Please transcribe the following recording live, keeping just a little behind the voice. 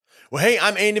Well, hey,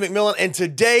 I'm Andy McMillan, and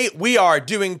today we are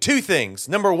doing two things.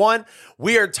 Number one,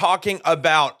 we are talking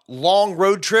about long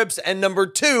road trips, and number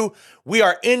two, we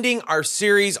are ending our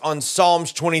series on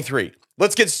Psalms 23.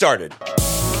 Let's get started.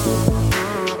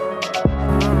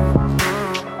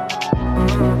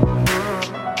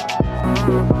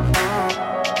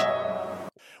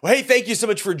 Well, hey, thank you so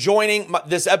much for joining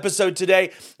this episode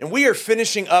today, and we are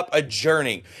finishing up a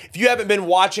journey. If you haven't been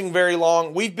watching very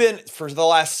long, we've been for the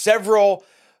last several,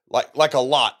 like a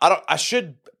lot. I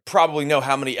should probably know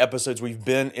how many episodes we've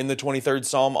been in the 23rd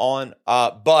Psalm on,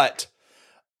 but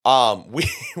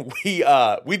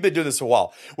we've been doing this for a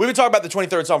while. We've been talking about the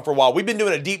 23rd Psalm for a while. We've been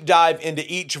doing a deep dive into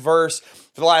each verse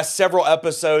for the last several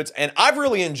episodes, and I've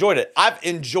really enjoyed it. I've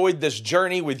enjoyed this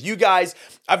journey with you guys.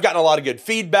 I've gotten a lot of good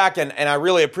feedback, and I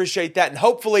really appreciate that. And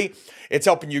hopefully it's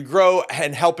helping you grow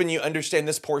and helping you understand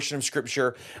this portion of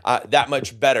Scripture that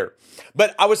much better.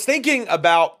 But I was thinking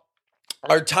about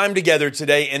our time together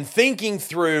today and thinking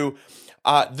through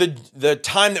the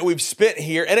time that we've spent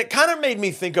here, and it kind of made me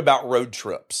think about road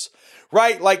trips,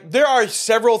 right? Like there are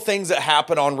several things that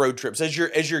happen on road trips as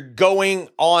you're going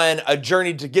on a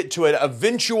journey to get to an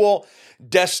eventual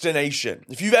destination.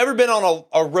 If you've ever been on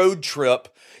a road trip,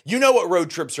 you know what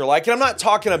road trips are like. And I'm not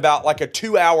talking about like a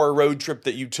 2-hour road trip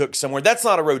that you took somewhere. That's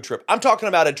not a road trip. I'm talking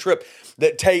about a trip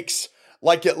that takes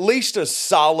like at least a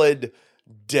solid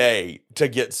day to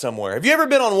get somewhere. Have you ever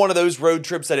been on one of those road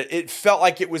trips that it felt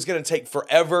like it was going to take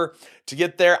forever to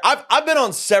get there? I've been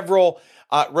on several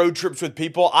road trips with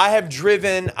people. I have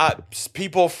driven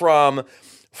people from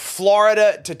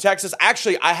Florida to Texas.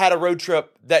 Actually, I had a road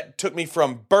trip that took me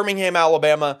from Birmingham,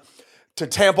 Alabama to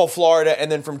Tampa, Florida, and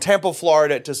then from Tampa,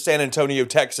 Florida to San Antonio,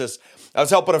 Texas. I was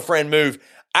helping a friend move.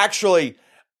 Actually,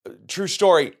 true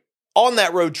story, on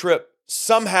that road trip,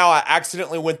 somehow I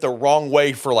accidentally went the wrong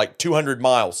way for like 200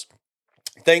 miles,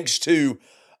 thanks to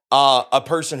a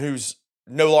person who's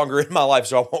no longer in my life,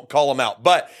 so I won't call him out.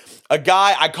 But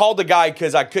I called the guy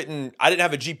because I didn't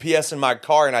have a GPS in my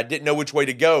car and I didn't know which way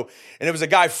to go. And it was a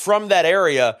guy from that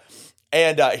area,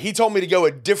 and he told me to go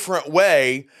a different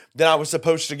way than I was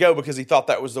supposed to go because he thought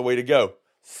that was the way to go.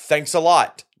 Thanks a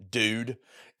lot, dude.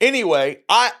 Anyway,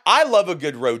 I love a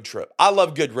good road trip. I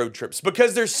love good road trips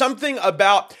because there's something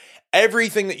about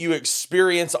everything that you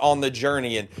experience on the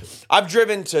journey. And I've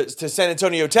driven to San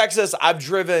Antonio, Texas. I've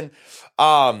driven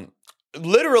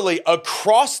literally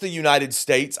across the United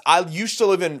States. I used to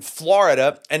live in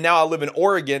Florida, and now I live in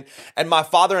Oregon. And my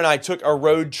father and I took a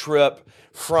road trip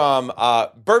from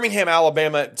Birmingham,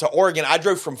 Alabama to Oregon. I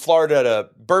drove from Florida to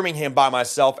Birmingham by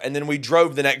myself, and then we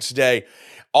drove the next day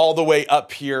all the way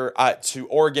up here to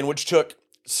Oregon, which took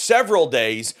several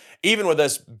days, even with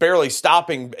us barely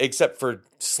stopping except for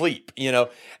sleep, you know.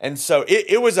 And so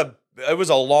it was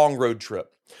a long road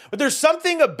trip. But there's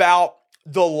something about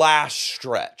the last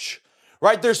stretch,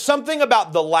 right? There's something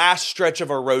about the last stretch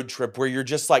of a road trip where you're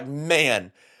just like,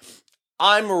 man,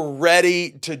 I'm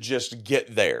ready to just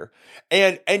get there.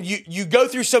 And you go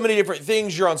through so many different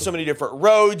things. You're on so many different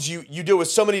roads. You deal with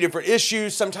so many different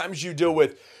issues. Sometimes you deal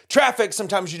with traffic.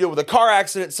 Sometimes you deal with a car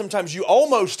accident. Sometimes you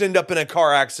almost end up in a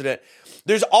car accident.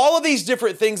 There's all of these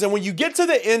different things. And when you get to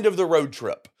the end of the road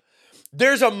trip,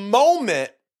 there's a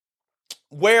moment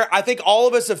where I think all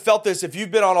of us have felt this if you've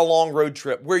been on a long road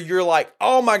trip where you're like,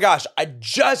 oh my gosh, I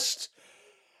don't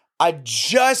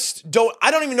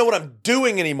even know what I'm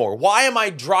doing anymore. Why am I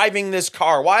driving this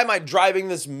car? Why am I driving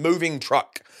this moving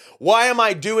truck? Why am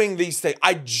I doing these things?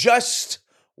 I just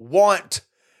want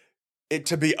it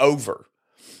to be over.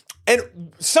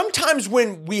 And sometimes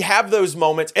when we have those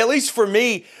moments, at least for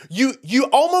me, you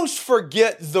almost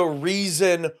forget the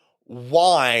reason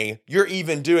why you're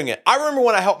even doing it. I remember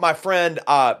when I helped my friend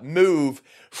move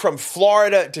from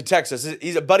Florida to Texas.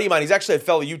 He's a buddy of mine. He's actually a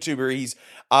fellow YouTuber. He's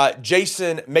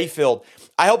Jason Mayfield.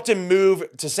 I helped him move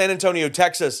to San Antonio,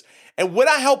 Texas. And when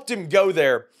I helped him go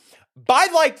there, by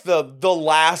like the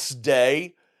last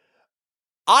day,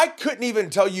 I couldn't even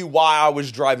tell you why I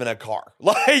was driving a car.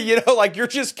 Like you're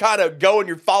just kind of going,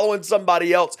 you're following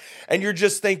somebody else, and you're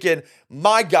just thinking,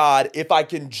 my God, if I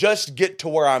can just get to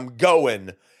where I'm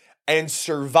going and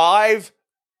survive,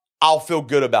 I'll feel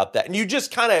good about that. And you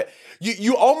just kind of,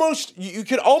 you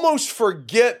can almost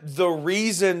forget the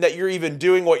reason that you're even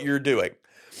doing what you're doing.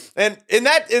 And in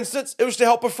that instance, it was to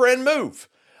help a friend move.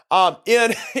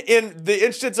 In the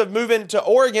instance of moving to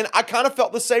Oregon, I kind of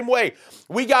felt the same way.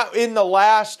 We got in the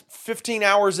last 15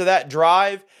 hours of that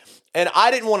drive, and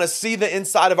I didn't want to see the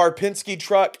inside of our Penske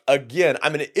truck again. I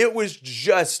mean, it was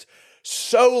just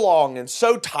so long and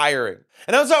so tiring.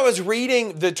 And as I was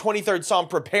reading the 23rd Psalm,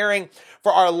 preparing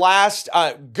for our last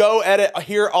go edit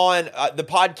here on the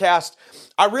podcast,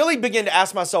 I really began to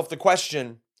ask myself the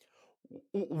question,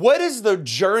 what is the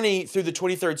journey through the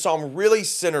 23rd Psalm really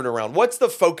centered around? What's the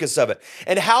focus of it?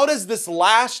 And how does this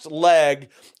last leg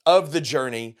of the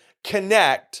journey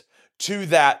connect to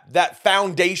that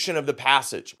foundation of the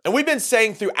passage? And we've been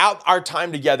saying throughout our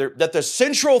time together that the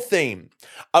central theme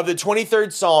of the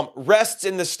 23rd Psalm rests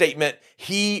in the statement,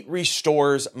 He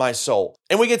restores my soul.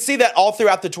 And we can see that all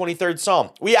throughout the 23rd Psalm.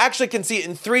 We actually can see it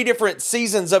in three different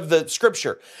seasons of the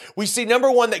scripture. We see,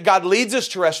 number one, that God leads us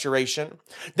to restoration,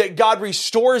 that God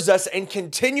restores us and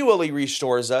continually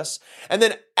restores us. And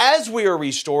then as we are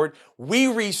restored, we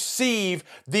receive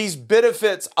these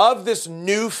benefits of this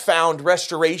newfound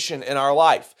restoration in our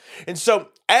life. And so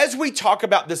as we talk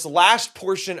about this last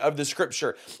portion of the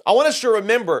scripture, I want us to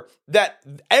remember that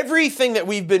everything that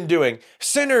we've been doing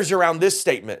centers around this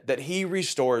statement, that He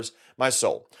restores my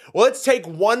soul. Well, let's take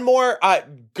one more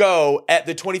go at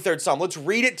the 23rd Psalm. Let's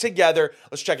read it together.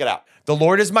 Let's check it out. The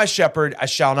Lord is my shepherd, I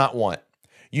shall not want.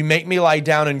 You make me lie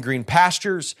down in green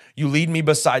pastures. You lead me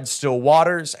beside still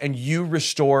waters, and you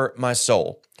restore my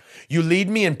soul. You lead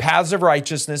me in paths of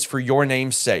righteousness for your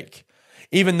name's sake.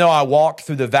 Even though I walk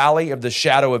through the valley of the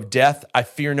shadow of death, I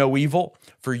fear no evil,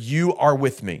 for you are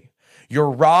with me. Your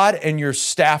rod and your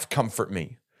staff comfort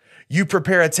me. You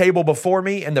prepare a table before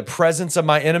me in the presence of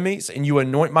my enemies, and you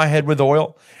anoint my head with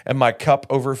oil, and my cup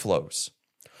overflows.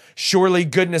 Surely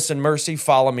goodness and mercy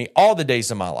follow me all the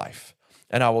days of my life,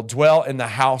 and I will dwell in the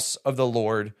house of the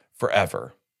Lord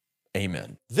forever.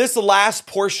 Amen. This last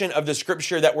portion of the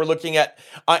scripture that we're looking at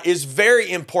is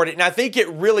very important, and I think it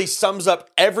really sums up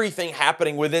everything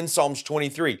happening within Psalms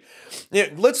 23.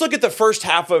 Let's look at the first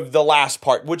half of the last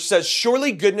part, which says,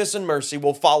 surely goodness and mercy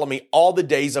will follow me all the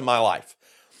days of my life.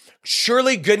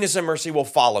 Surely goodness and mercy will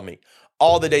follow me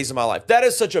all the days of my life. That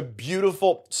is such a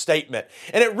beautiful statement,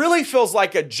 and it really feels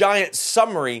like a giant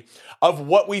summary of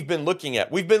what we've been looking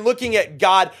at. We've been looking at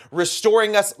God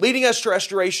restoring us, leading us to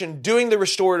restoration, doing the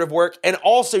restorative work, and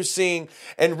also seeing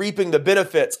and reaping the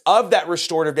benefits of that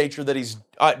restorative nature that He's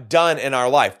done in our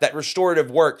life, that restorative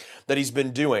work that He's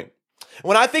been doing.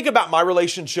 When I think about my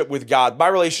relationship with God, my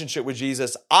relationship with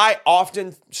Jesus, I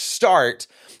often start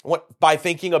by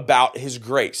thinking about His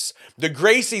grace. The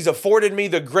grace He's afforded me,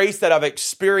 the grace that I've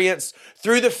experienced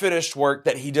through the finished work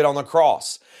that He did on the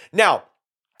cross. Now,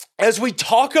 as we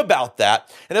talk about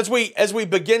that, and as we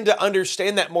begin to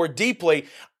understand that more deeply,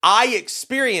 I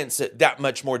experience it that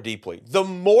much more deeply. The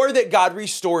more that God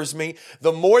restores me,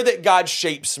 the more that God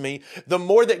shapes me, the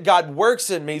more that God works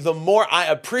in me, the more I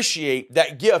appreciate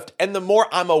that gift and the more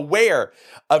I'm aware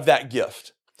of that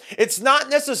gift. It's not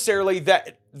necessarily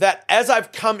that as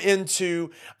I've come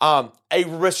into a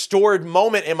restored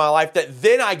moment in my life that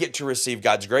then I get to receive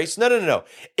God's grace. No.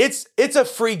 It's a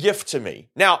free gift to me.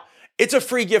 Now, it's a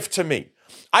free gift to me.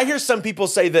 I hear some people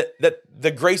say that the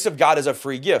grace of God is a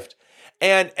free gift.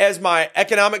 And as my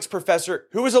economics professor,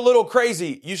 who was a little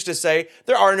crazy, used to say,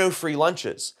 there are no free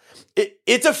lunches.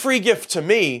 It's a free gift to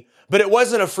me, but it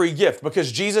wasn't a free gift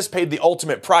because Jesus paid the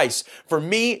ultimate price for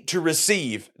me to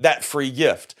receive that free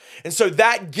gift. And so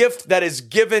that gift that is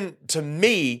given to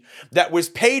me, that was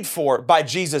paid for by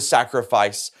Jesus'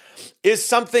 sacrifice, is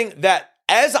something that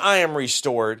as I am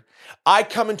restored, I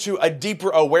come into a deeper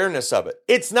awareness of it.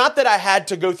 It's not that I had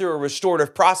to go through a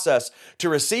restorative process to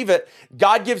receive it.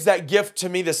 God gives that gift to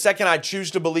me the second I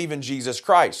choose to believe in Jesus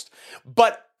Christ.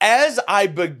 But as I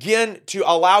begin to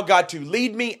allow God to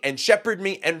lead me and shepherd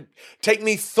me and take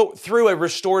me through a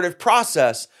restorative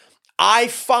process, I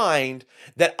find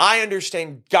that I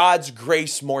understand God's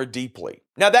grace more deeply.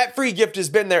 Now, that free gift has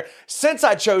been there since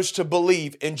I chose to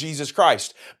believe in Jesus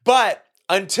Christ. But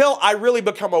until I really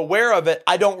become aware of it,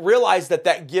 I don't realize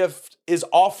that gift is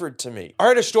offered to me. I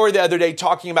heard a story the other day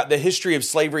talking about the history of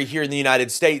slavery here in the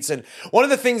United States. And one of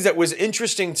the things that was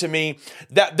interesting to me,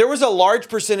 that there was a large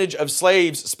percentage of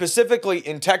slaves, specifically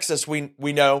in Texas, we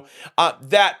know,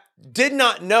 that did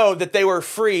not know that they were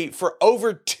free for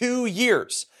over 2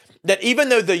 years. That even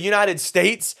though the United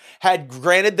States had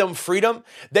granted them freedom,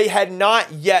 they had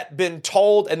not yet been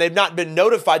told and they've not been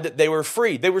notified that they were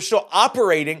free. They were still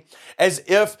operating as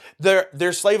if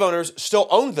their slave owners still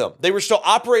owned them. They were still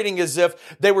operating as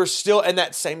if they were still in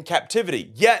that same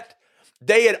captivity. Yet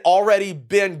they had already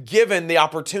been given the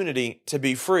opportunity to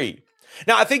be free.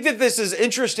 Now, I think that this is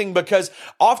interesting because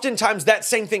oftentimes that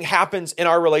same thing happens in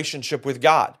our relationship with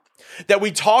God. That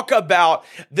we talk about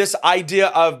this idea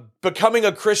of becoming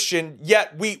a Christian,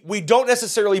 yet we don't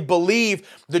necessarily believe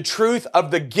the truth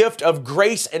of the gift of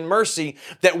grace and mercy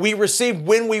that we receive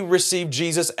when we receive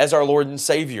Jesus as our Lord and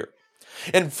Savior.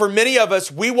 And for many of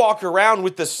us, we walk around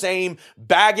with the same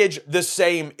baggage, the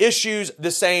same issues,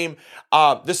 the same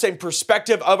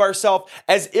perspective of ourselves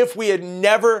as if we had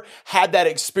never had that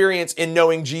experience in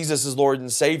knowing Jesus as Lord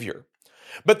and Savior.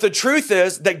 But the truth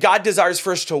is that God desires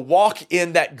for us to walk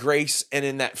in that grace and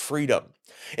in that freedom.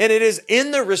 And it is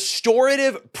in the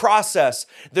restorative process,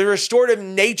 the restorative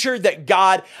nature that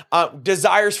God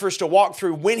desires for us to walk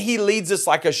through when He leads us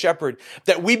like a shepherd,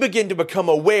 that we begin to become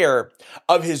aware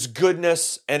of His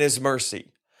goodness and His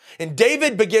mercy. And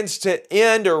David begins to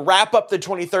end or wrap up the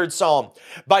 23rd Psalm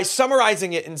by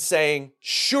summarizing it and saying,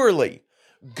 "Surely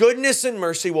goodness and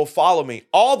mercy will follow me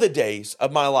all the days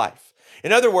of my life."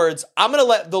 In other words, I'm going to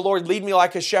let the Lord lead me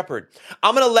like a shepherd.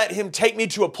 I'm going to let Him take me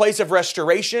to a place of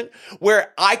restoration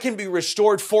where I can be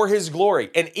restored for His glory.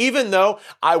 And even though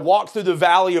I walk through the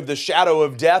valley of the shadow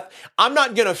of death, I'm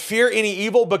not going to fear any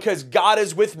evil because God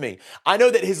is with me. I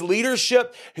know that His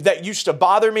leadership that used to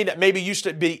bother me, that maybe used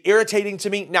to be irritating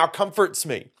to me, now comforts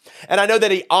me. And I know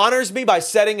that He honors me by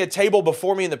setting a table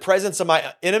before me in the presence of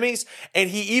my enemies.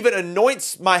 And He even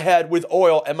anoints my head with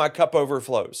oil and my cup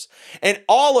overflows. And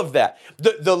all of that,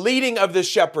 the leading of the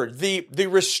shepherd, the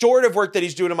restorative work that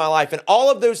He's doing in my life, and all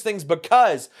of those things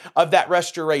because of that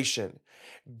restoration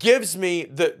gives me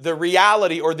the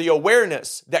reality or the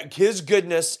awareness that His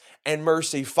goodness and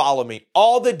mercy follow me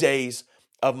all the days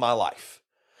of my life.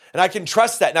 And I can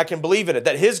trust that and I can believe in it,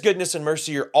 that His goodness and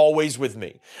mercy are always with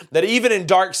me. That even in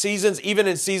dark seasons, even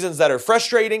in seasons that are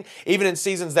frustrating, even in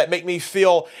seasons that make me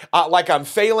feel like I'm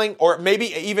failing, or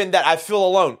maybe even that I feel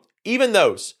alone, even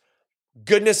those,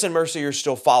 goodness and mercy are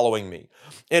still following me.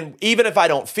 And even if I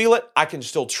don't feel it, I can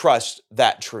still trust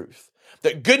that truth.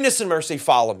 That goodness and mercy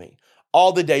follow me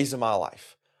all the days of my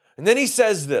life. And then he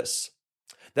says this,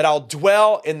 that I'll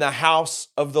dwell in the house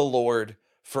of the Lord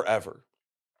forever.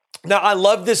 Now, I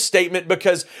love this statement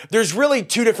because there's really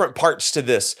two different parts to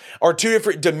this, or two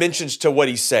different dimensions to what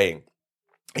he's saying.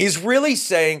 He's really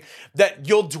saying that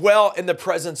you'll dwell in the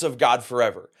presence of God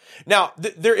forever. Now,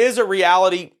 there is a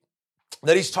reality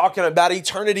that he's talking about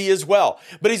eternity as well.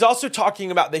 But he's also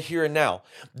talking about the here and now.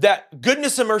 That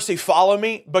goodness and mercy follow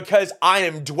me because I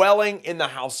am dwelling in the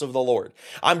house of the Lord.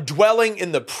 I'm dwelling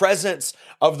in the presence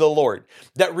of the Lord.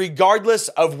 That regardless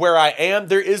of where I am,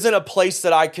 there isn't a place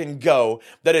that I can go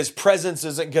that His presence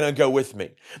isn't going to go with me.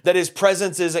 That His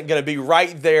presence isn't going to be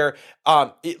right there,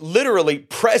 literally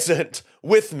present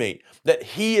with me. That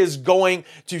He is going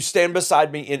to stand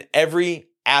beside me in every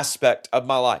aspect of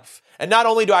my life. And not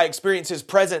only do I experience His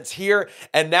presence here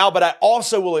and now, but I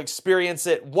also will experience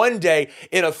it one day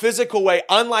in a physical way,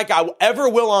 unlike I ever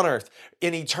will on earth,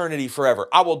 in eternity forever.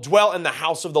 I will dwell in the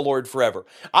house of the Lord forever.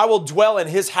 I will dwell in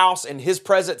His house and His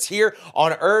presence here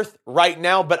on earth right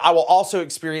now, but I will also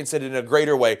experience it in a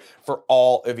greater way for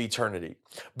all of eternity.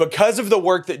 Because of the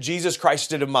work that Jesus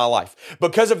Christ did in my life,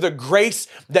 because of the grace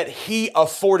that He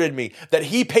afforded me, that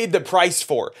He paid the price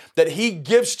for, that He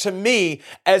gives to me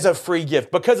as a free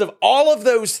gift, because of all of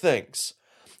those things,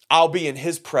 I'll be in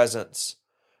His presence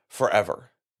forever.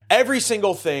 Every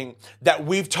single thing that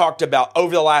we've talked about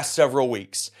over the last several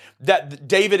weeks, that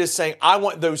David is saying, I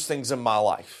want those things in my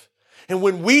life. And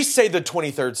when we say the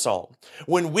 23rd Psalm,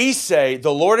 when we say,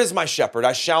 the Lord is my shepherd,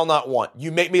 I shall not want.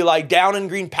 You make me lie down in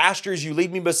green pastures. You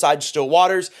lead me beside still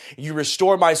waters. You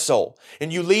restore my soul.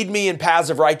 And you lead me in paths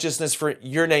of righteousness for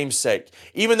your name's sake.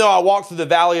 Even though I walk through the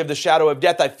valley of the shadow of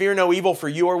death, I fear no evil, for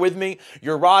you are with me.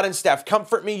 Your rod and staff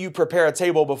comfort me. You prepare a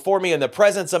table before me in the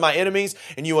presence of my enemies,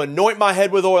 and you anoint my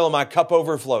head with oil, and my cup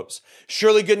overflows.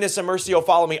 Surely goodness and mercy will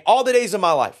follow me all the days of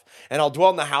my life, and I'll dwell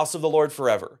in the house of the Lord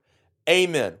forever.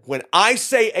 Amen. When I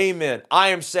say amen, I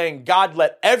am saying, God,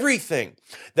 let everything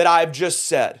that I've just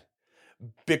said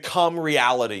become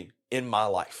reality in my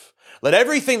life. Let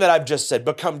everything that I've just said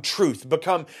become truth,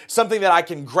 become something that I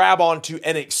can grab onto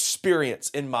and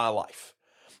experience in my life.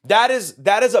 That is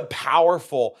a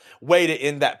powerful way to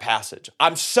end that passage.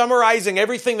 I'm summarizing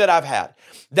everything that I've had.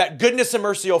 That goodness and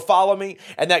mercy will follow me,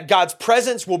 and that God's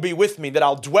presence will be with me, that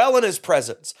I'll dwell in His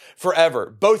presence forever,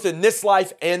 both in this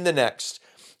life and the next.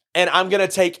 And I'm going to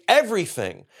take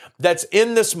everything that's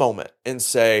in this moment and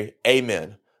say,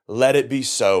 amen. Let it be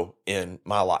so in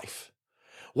my life.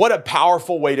 What a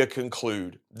powerful way to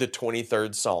conclude the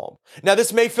 23rd Psalm. Now,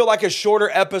 this may feel like a shorter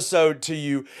episode to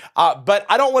you, but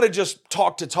I don't want to just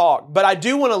talk, but I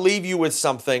do want to leave you with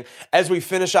something as we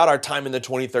finish out our time in the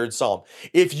 23rd Psalm.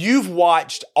 If you've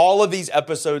watched all of these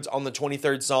episodes on the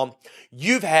 23rd Psalm,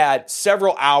 you've had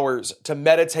several hours to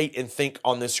meditate and think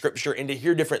on this scripture and to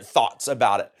hear different thoughts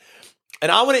about it.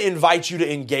 And I want to invite you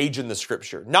to engage in the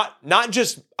scripture, not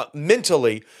just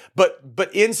mentally, but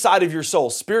inside of your soul,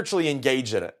 spiritually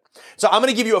engage in it. So I'm going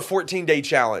to give you a 14-day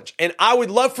challenge, and I would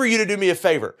love for you to do me a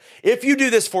favor. If you do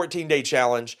this 14-day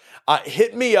challenge,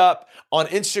 hit me up on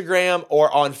Instagram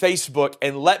or on Facebook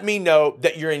and let me know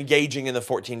that you're engaging in the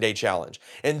 14-day challenge.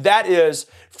 And that is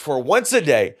for once a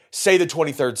day, say the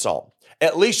 23rd Psalm.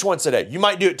 At least once a day. You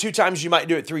might do it 2 times, you might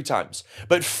do it 3 times.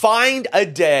 But find a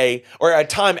day or a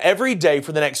time every day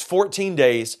for the next 14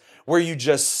 days where you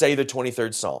just say the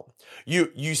 23rd Psalm.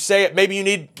 You say it, maybe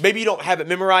you don't have it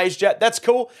memorized yet. That's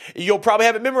cool. You'll probably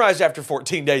have it memorized after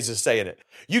 14 days of saying it.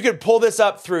 You can pull this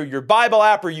up through your Bible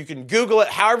app or you can Google it,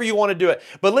 however you want to do it.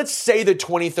 But let's say the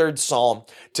 23rd Psalm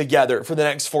together for the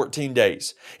next 14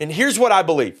 days. And here's what I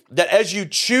believe, that as you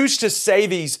choose to say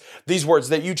these words,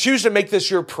 that you choose to make this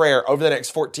your prayer over the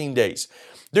next 14 days,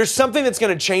 there's something that's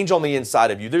going to change on the inside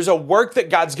of you. There's a work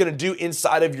that God's going to do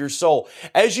inside of your soul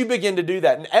as you begin to do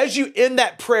that. And as you end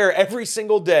that prayer every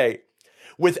single day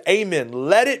with amen,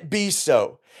 let it be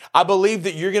so, I believe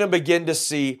that you're going to begin to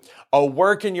see a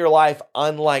work in your life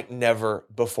unlike never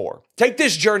before. Take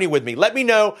this journey with me. Let me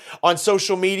know on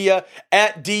social media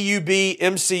at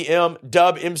DUBMCM,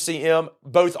 DubMCM,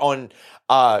 both on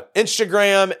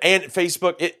Instagram and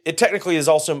Facebook. It technically is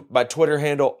also my Twitter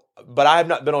handle, but I have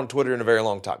not been on Twitter in a very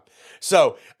long time.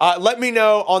 So let me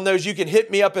know on those. You can hit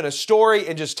me up in a story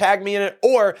and just tag me in it,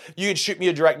 or you can shoot me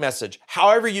a direct message.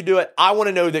 However you do it, I want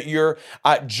to know that you're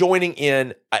joining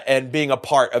in and being a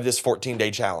part of this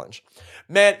 14-day challenge.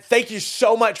 Man, thank you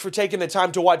so much for taking the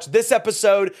time to watch this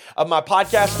episode of my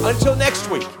podcast. Until next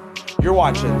week, you're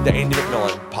watching the Andy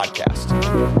McMillan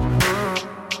Podcast.